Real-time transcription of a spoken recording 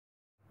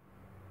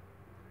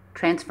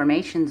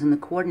Transformations in the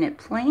coordinate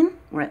plane.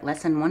 We're at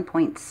lesson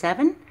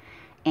 1.7,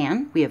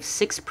 and we have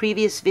 6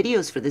 previous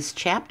videos for this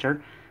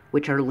chapter,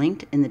 which are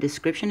linked in the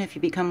description if you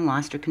become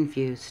lost or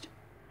confused.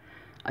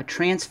 A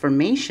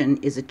transformation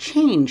is a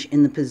change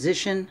in the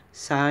position,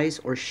 size,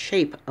 or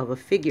shape of a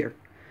figure.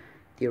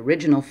 The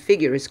original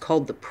figure is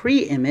called the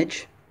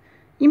preimage.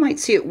 You might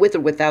see it with or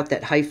without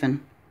that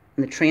hyphen.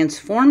 And the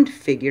transformed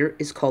figure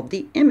is called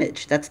the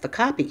image. That's the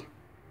copy.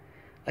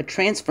 A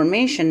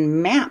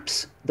transformation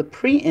maps the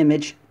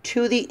preimage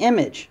to the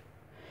image.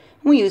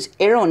 We use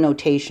arrow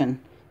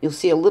notation. You'll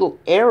see a little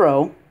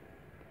arrow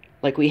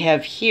like we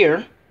have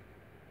here,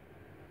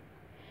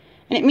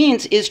 and it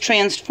means is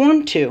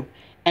transformed to,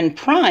 and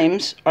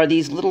primes are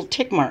these little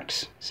tick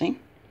marks. See?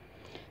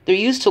 They're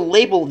used to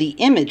label the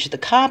image, the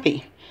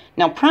copy.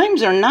 Now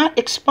primes are not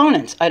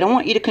exponents. I don't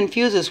want you to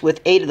confuse this with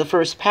a to the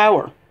first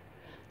power.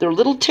 They're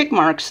little tick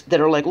marks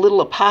that are like little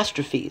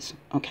apostrophes,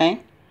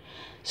 okay?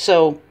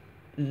 So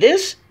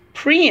this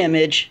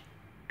preimage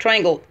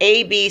triangle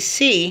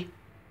ABC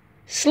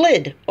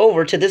slid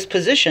over to this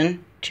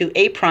position to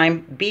A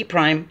prime, B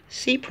prime,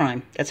 C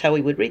prime. That's how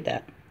we would read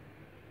that.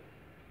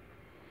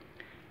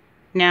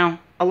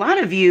 Now, a lot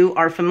of you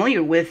are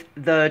familiar with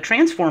the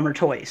Transformer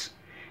toys,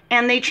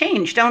 and they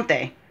change, don't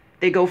they?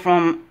 They go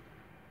from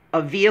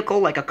a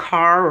vehicle like a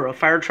car or a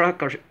fire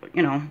truck or,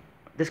 you know,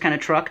 this kind of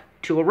truck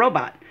to a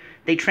robot.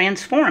 They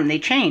transform, they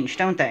change,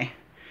 don't they?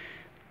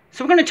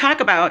 So we're going to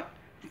talk about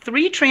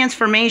 3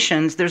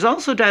 transformations. There's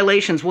also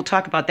dilations. We'll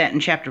talk about that in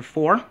chapter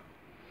 4.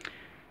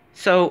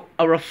 So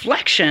a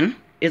reflection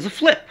is a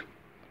flip.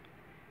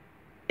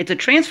 It's a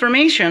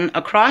transformation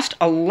across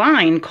a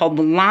line called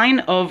the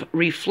line of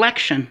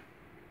reflection.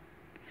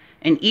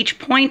 And each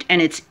point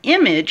and its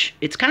image,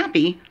 its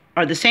copy,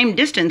 are the same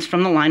distance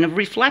from the line of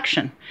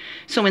reflection.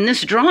 So in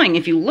this drawing,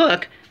 if you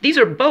look, these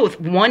are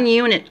both 1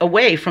 unit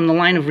away from the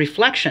line of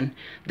reflection.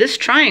 This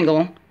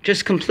triangle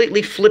just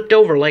completely flipped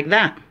over like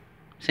that.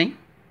 See?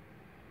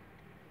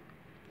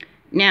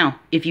 Now,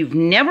 if you've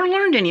never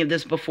learned any of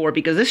this before,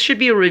 because this should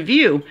be a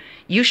review,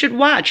 you should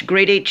watch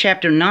grade 8,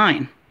 chapter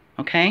 9,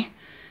 okay?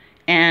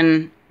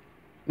 And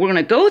we're going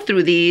to go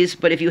through these,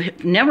 but if you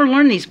have never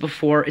learned these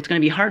before, it's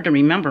going to be hard to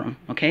remember them,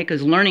 okay?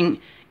 Because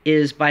learning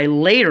is by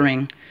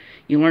layering.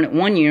 You learn it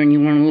 1 year and you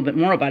learn a little bit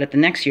more about it the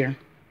next year.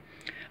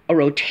 A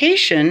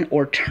rotation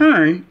or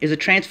turn is a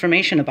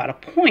transformation about a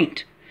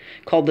point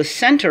called the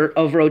center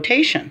of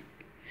rotation.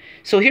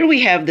 So here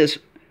we have this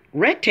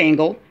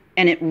rectangle,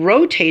 and it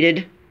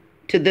rotated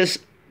to this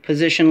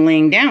position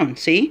laying down,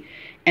 see?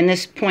 And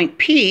this point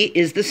P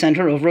is the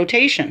center of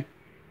rotation.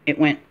 It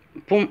went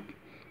boom.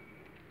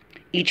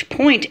 Each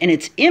point and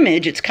its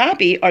image, its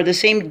copy, are the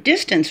same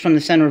distance from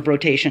the center of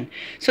rotation.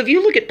 So if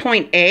you look at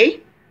point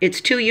A,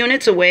 it's 2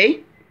 units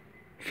away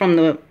from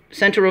the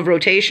center of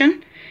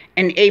rotation,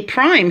 and A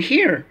prime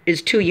here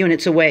is 2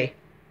 units away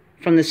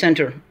from the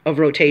center of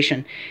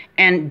rotation.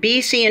 And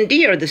B, C, and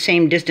D are the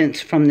same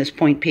distance from this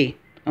point P,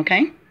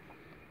 okay?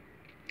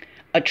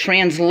 A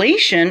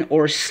translation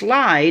or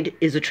slide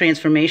is a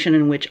transformation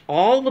in which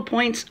all the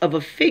points of a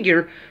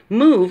figure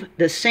move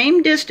the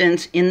same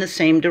distance in the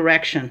same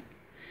direction.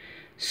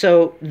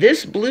 So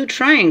this blue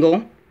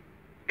triangle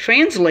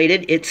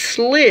translated, it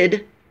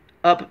slid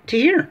up to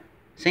here,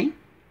 see?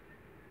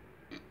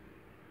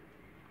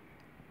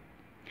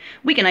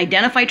 We can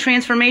identify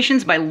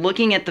transformations by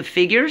looking at the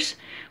figures.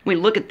 We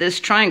look at this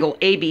triangle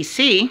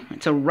ABC,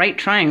 it's a right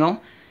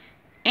triangle,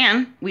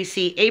 and we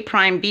see A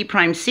prime, B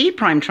prime, C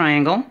prime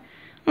triangle.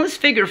 Well, this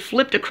figure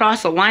flipped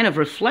across a line of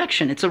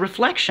reflection. It's a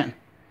reflection.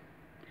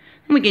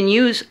 And we can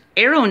use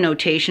arrow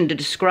notation to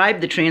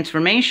describe the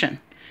transformation.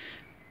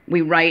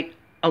 We write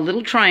a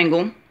little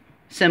triangle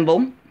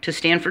symbol to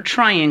stand for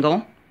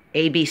triangle,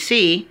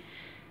 ABC.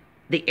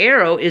 The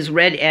arrow is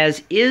read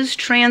as is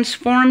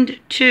transformed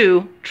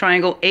to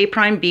triangle A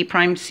prime, B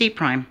prime, C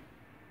prime.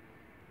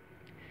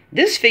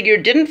 This figure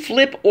didn't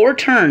flip or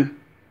turn.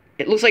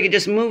 It looks like it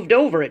just moved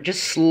over. It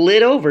just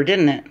slid over,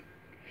 didn't it?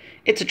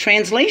 It's a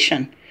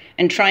translation.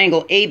 And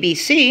triangle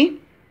ABC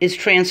is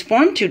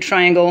transformed to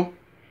triangle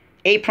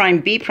A prime,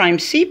 B prime,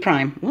 C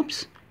prime.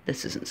 Whoops,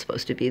 this isn't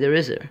supposed to be there,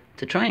 is it?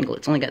 It's a triangle.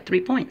 It's only got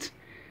 3 points.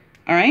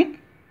 All right?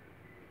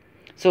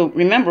 So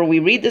remember, we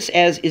read this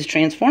as is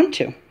transformed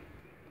to.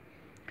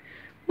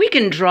 We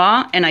can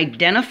draw and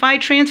identify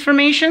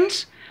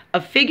transformations.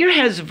 A figure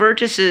has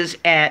vertices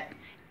at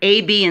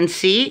A, B, and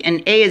C,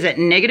 and A is at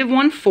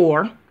 -1,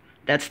 4.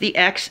 That's the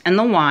X and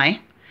the Y.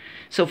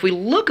 So if we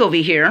look over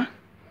here,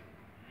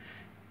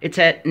 it's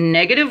at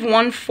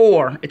 -1,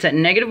 4. It's at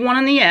 -1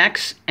 on the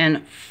X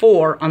and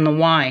 4 on the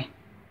Y.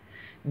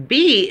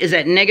 B is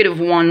at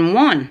 -1,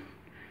 1.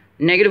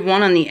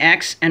 -1 on the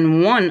X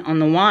and 1 on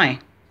the Y.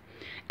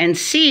 And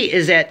C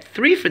is at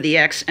 3 for the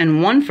X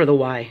and 1 for the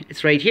Y.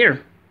 It's right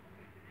here.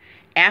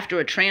 After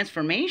a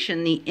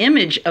transformation, the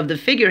image of the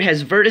figure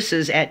has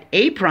vertices at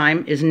A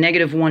prime is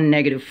 -1,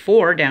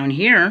 -4 down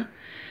here.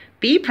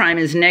 B prime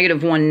is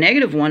 -1,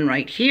 -1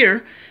 right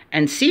here.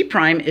 And C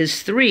prime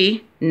is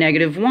 3,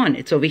 -1.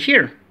 It's over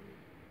here.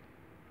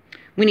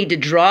 We need to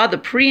draw the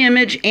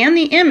preimage and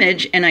the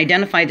image and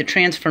identify the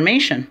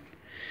transformation.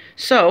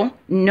 So,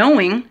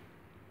 knowing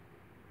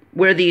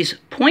where these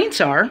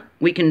points are,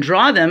 we can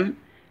draw them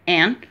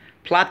and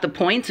plot the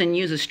points and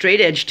use a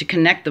straight edge to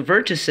connect the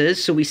vertices.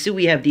 So we see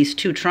we have these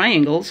two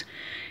triangles.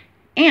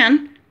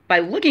 And by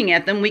looking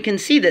at them, we can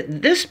see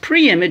that this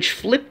preimage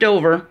flipped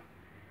over,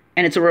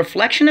 and it's a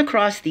reflection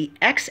across the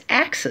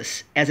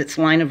x-axis as its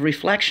line of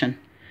reflection.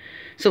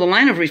 So the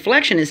line of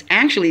reflection is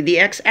actually the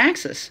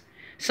x-axis.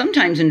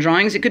 Sometimes in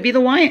drawings it could be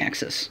the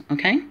y-axis,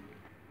 okay?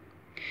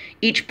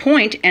 Each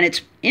point and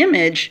its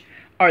image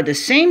are the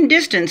same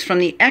distance from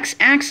the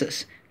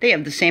x-axis. They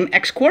have the same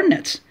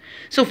x-coordinates.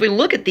 So if we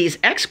look at these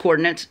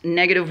x-coordinates,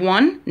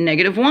 -1,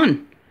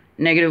 -1,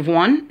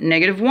 -1,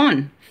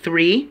 -1,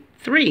 3,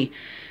 3.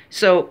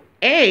 So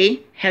A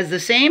has the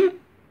same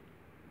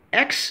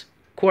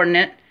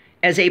x-coordinate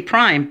as A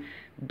prime.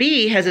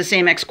 B has the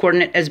same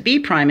x-coordinate as B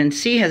prime, and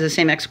C has the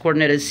same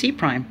x-coordinate as C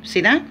prime.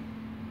 See that?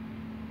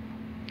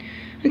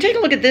 And take a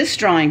look at this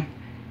drawing.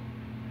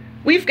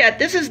 We've got,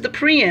 this is the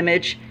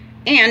preimage,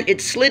 and it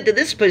slid to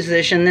this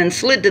position, then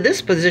slid to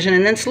this position,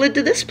 and then slid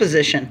to this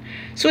position.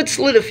 So it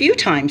slid a few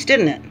times,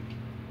 didn't it?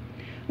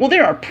 Well,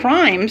 there are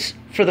primes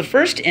for the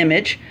first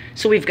image,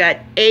 so we've got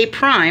A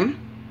prime.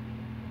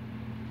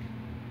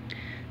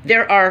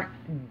 There are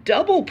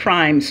double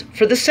primes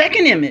for the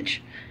second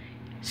image.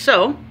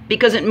 So,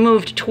 because it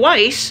moved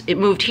twice, it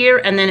moved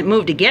here and then it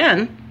moved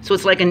again, so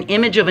it's like an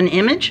image of an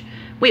image,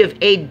 we have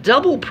A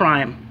double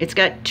prime. It's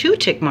got 2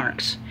 tick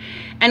marks.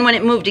 And when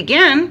it moved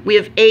again, we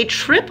have A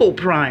triple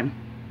prime.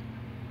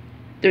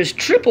 There's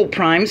triple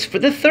primes for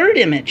the third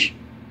image.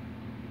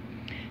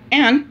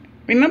 And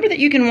remember that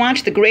you can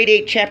watch the Grade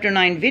 8 Chapter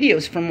 9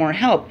 videos for more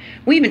help.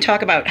 We even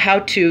talk about how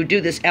to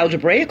do this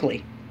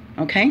algebraically,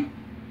 okay?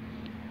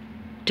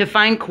 To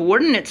find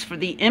coordinates for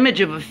the image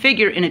of a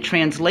figure in a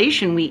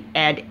translation, we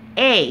add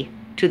A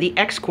to the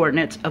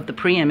x-coordinates of the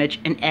preimage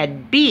and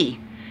add B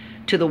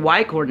to the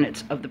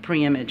y-coordinates of the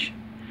preimage.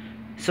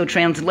 So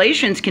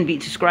translations can be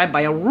described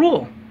by a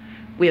rule.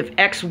 We have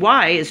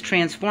xy is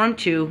transformed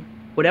to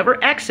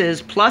whatever x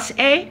is plus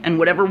A and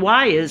whatever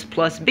y is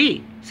plus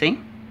B. See?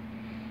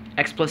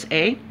 X plus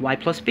A, y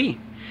plus B.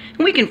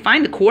 And we can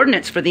find the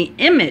coordinates for the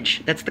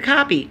image, that's the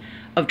copy,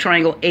 of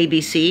triangle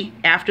ABC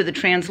after the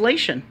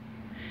translation.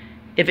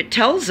 If it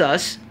tells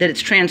us that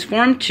it's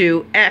transformed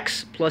to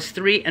x plus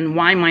 3 and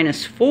y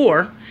minus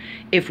 4,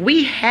 if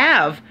we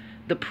have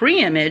the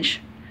preimage,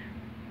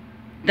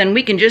 then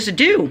we can just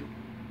do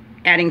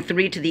adding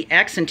 3 to the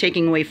x and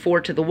taking away 4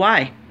 to the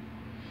y.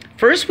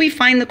 First, we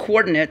find the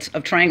coordinates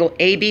of triangle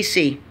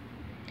ABC.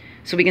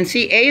 So we can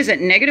see A is at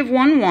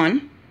 -1,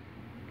 1,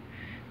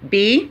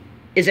 B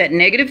is at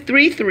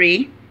 -3,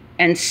 3,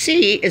 and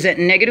C is at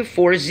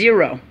 -4,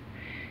 0.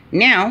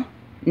 Now,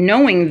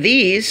 knowing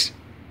these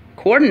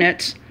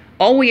coordinates,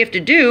 all we have to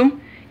do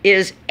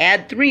is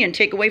add 3 and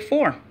take away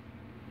 4.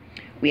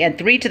 We add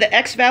 3 to the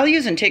x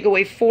values and take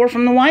away 4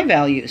 from the y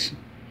values.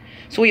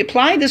 So we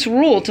apply this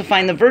rule to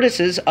find the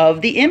vertices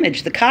of the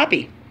image, the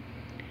copy.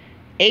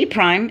 A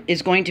prime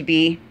is going to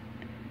be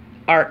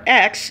our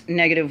x,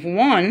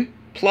 -1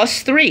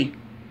 plus 3.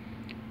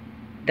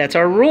 That's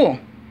our rule.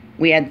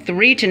 We add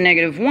 3 to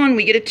 -1,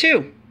 we get a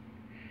 2.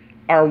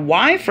 Our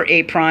y for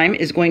A prime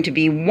is going to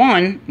be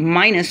 1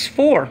 minus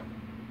 4.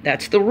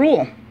 That's the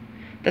rule.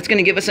 That's going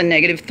to give us a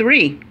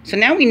 -3. So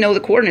now we know the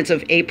coordinates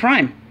of A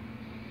prime.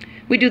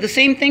 We do the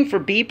same thing for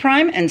B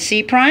prime and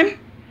C prime.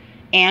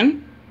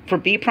 And for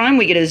B prime,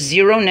 we get a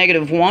 0,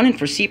 -1. And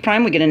for C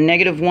prime, we get a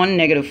 -1,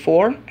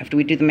 -4 after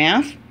we do the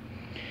math.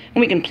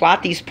 And we can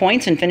plot these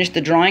points and finish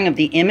the drawing of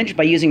the image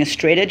by using a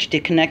straight edge to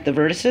connect the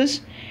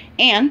vertices.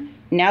 And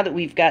now that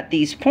we've got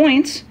these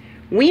points,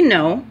 we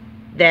know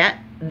that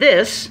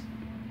this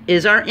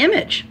is our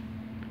image.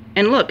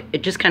 And look,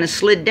 it just kind of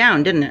slid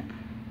down, didn't it?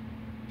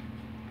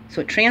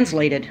 So it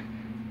translated.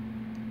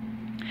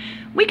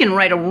 We can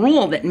write a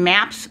rule that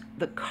maps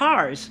the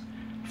cars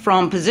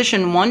from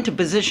position 1 to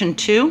position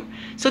 2.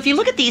 So if you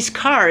look at these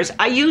cars,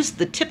 I used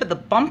the tip of the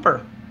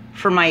bumper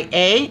for my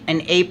A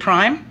and A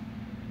prime.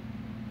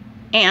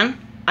 And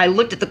I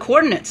looked at the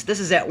coordinates. This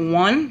is at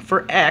 1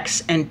 for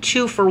X and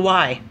 2 for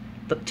Y.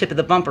 The tip of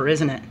the bumper,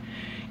 isn't it?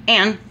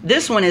 And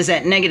this one is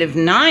at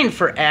 -9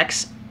 for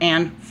X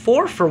and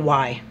 4 for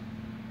Y.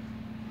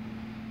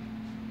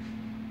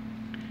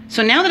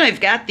 So now that I've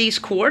got these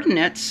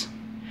coordinates,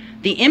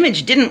 the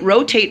image didn't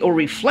rotate or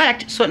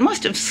reflect, so it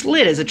must have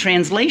slid as a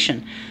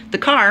translation. The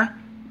car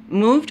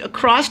moved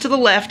across to the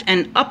left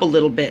and up a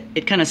little bit.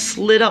 It kind of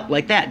slid up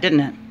like that, didn't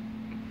it?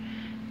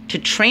 To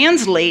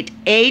translate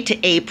A to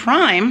A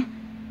prime,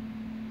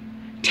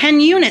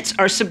 10 units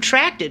are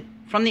subtracted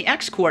from the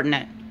X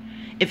coordinate.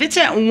 If it's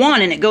at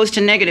 1 and it goes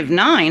to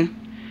 -9,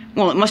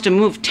 well, it must have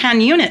moved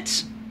 10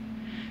 units.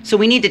 So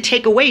we need to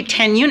take away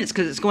 10 units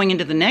because it's going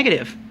into the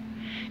negative.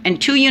 And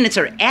 2 units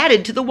are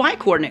added to the y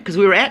coordinate because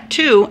we were at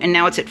 2 and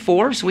now it's at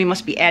 4, so we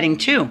must be adding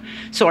 2.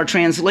 So our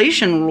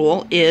translation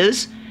rule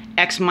is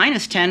x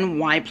minus 10,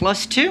 y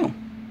plus 2.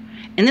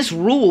 And this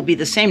rule will be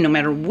the same no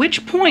matter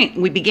which point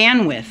we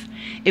began with.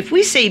 If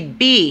we say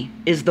B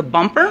is the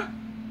bumper,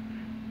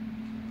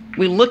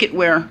 we look at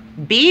where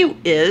B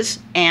is,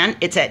 and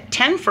it's at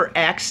 10 for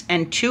X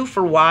and 2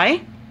 for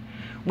Y.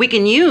 We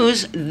can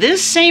use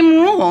this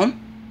same rule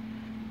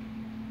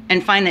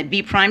and find that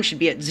B prime should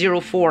be at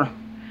 0, 4.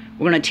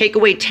 We're going to take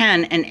away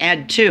 10 and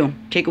add 2.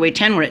 Take away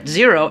 10, we're at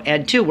 0.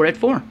 Add 2, we're at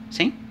 4.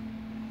 See?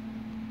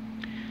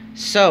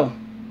 So,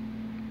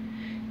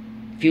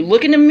 if you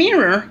look in a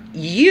mirror,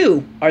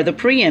 you are the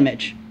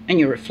preimage, and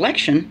your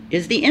reflection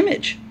is the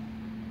image.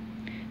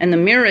 And the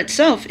mirror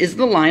itself is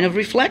the line of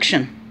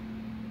reflection.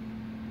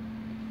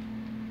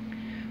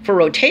 For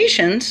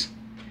rotations,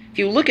 if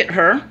you look at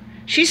her,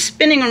 she's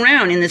spinning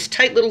around in this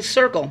tight little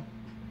circle.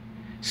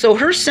 So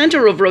her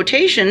center of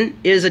rotation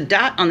is a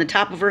dot on the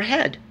top of her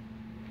head.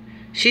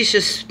 She's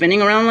just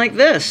spinning around like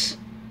this.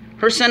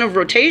 Her center of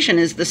rotation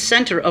is the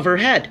center of her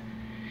head.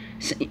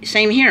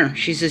 Same here.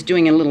 She's just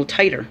doing it a little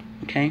tighter,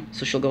 okay?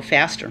 So she'll go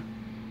faster.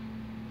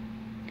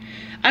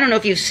 I don't know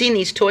if you've seen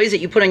these toys that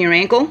you put on your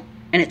ankle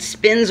and it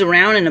spins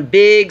around in a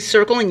big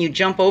circle and you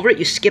jump over it,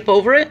 you skip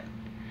over it.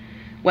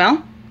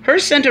 Well, her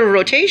center of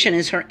rotation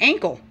is her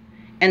ankle,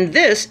 and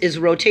this is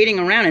rotating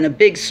around in a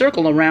big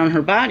circle around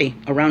her body,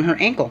 around her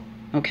ankle,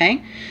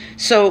 okay?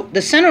 So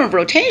the center of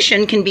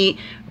rotation can be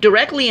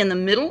directly in the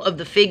middle of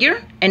the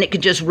figure, and it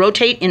could just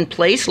rotate in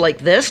place like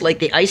this, like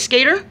the ice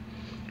skater,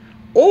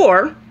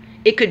 or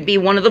it could be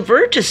one of the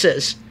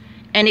vertices,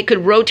 and it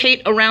could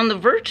rotate around the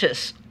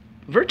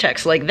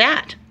vertex like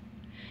that.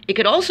 It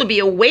could also be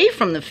away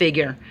from the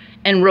figure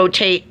and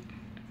rotate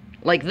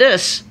like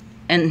this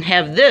and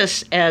have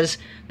this as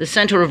the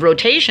center of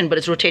rotation, but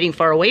it's rotating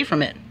far away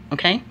from it,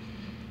 okay?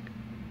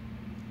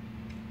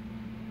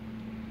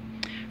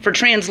 For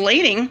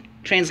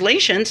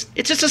translations,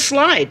 it's just a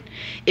slide.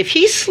 If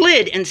he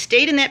slid and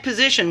stayed in that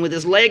position with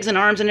his legs and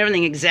arms and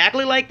everything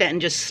exactly like that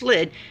and just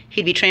slid,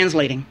 he'd be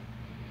translating.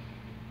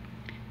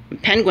 A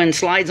penguin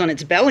slides on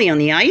its belly on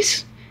the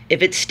ice.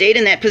 If it stayed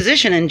in that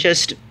position and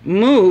just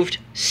moved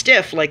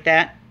stiff like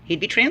that, he'd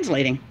be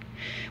translating.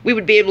 We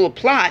would be able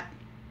to plot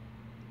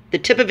the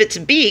tip of its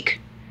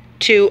beak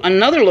to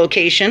another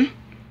location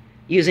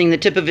using the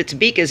tip of its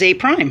beak as A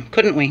prime,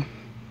 couldn't we?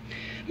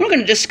 We're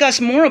going to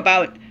discuss more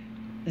about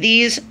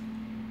these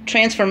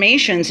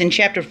transformations in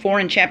chapter 4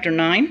 and chapter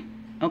 9,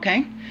 okay?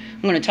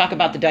 I'm going to talk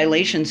about the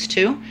dilations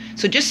too.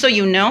 So just so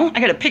you know, I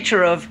got a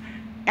picture of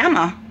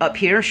Emma up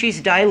here.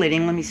 She's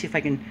dilating. Let me see if I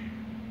can.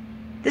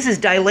 This is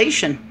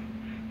dilation.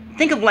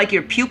 Think of like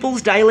your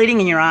pupils dilating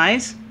in your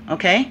eyes,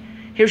 okay?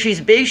 Here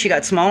she's big, she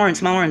got smaller and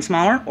smaller and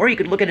smaller, or you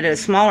could look at it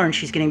as smaller and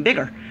she's getting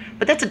bigger.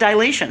 But that's a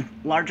dilation,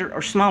 larger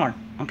or smaller,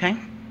 okay?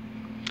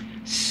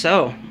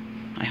 So,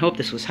 I hope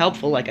this was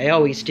helpful like I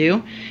always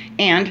do.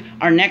 And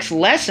our next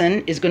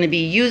lesson is going to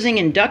be using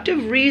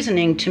inductive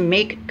reasoning to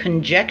make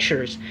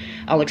conjectures.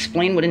 I'll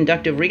explain what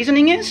inductive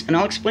reasoning is, and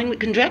I'll explain what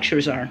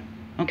conjectures are,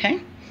 okay?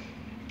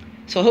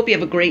 So I hope you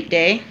have a great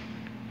day.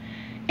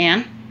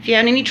 And if you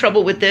had any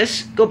trouble with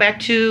this, go back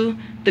to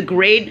the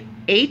grade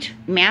 8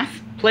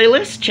 math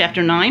playlist,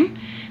 chapter 9.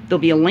 There'll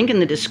be a link in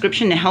the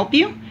description to help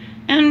you.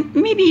 And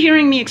maybe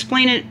hearing me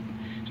explain it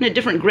in a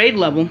different grade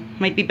level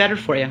might be better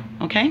for you,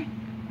 okay?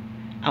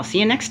 I'll see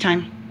you next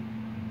time.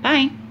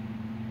 Bye.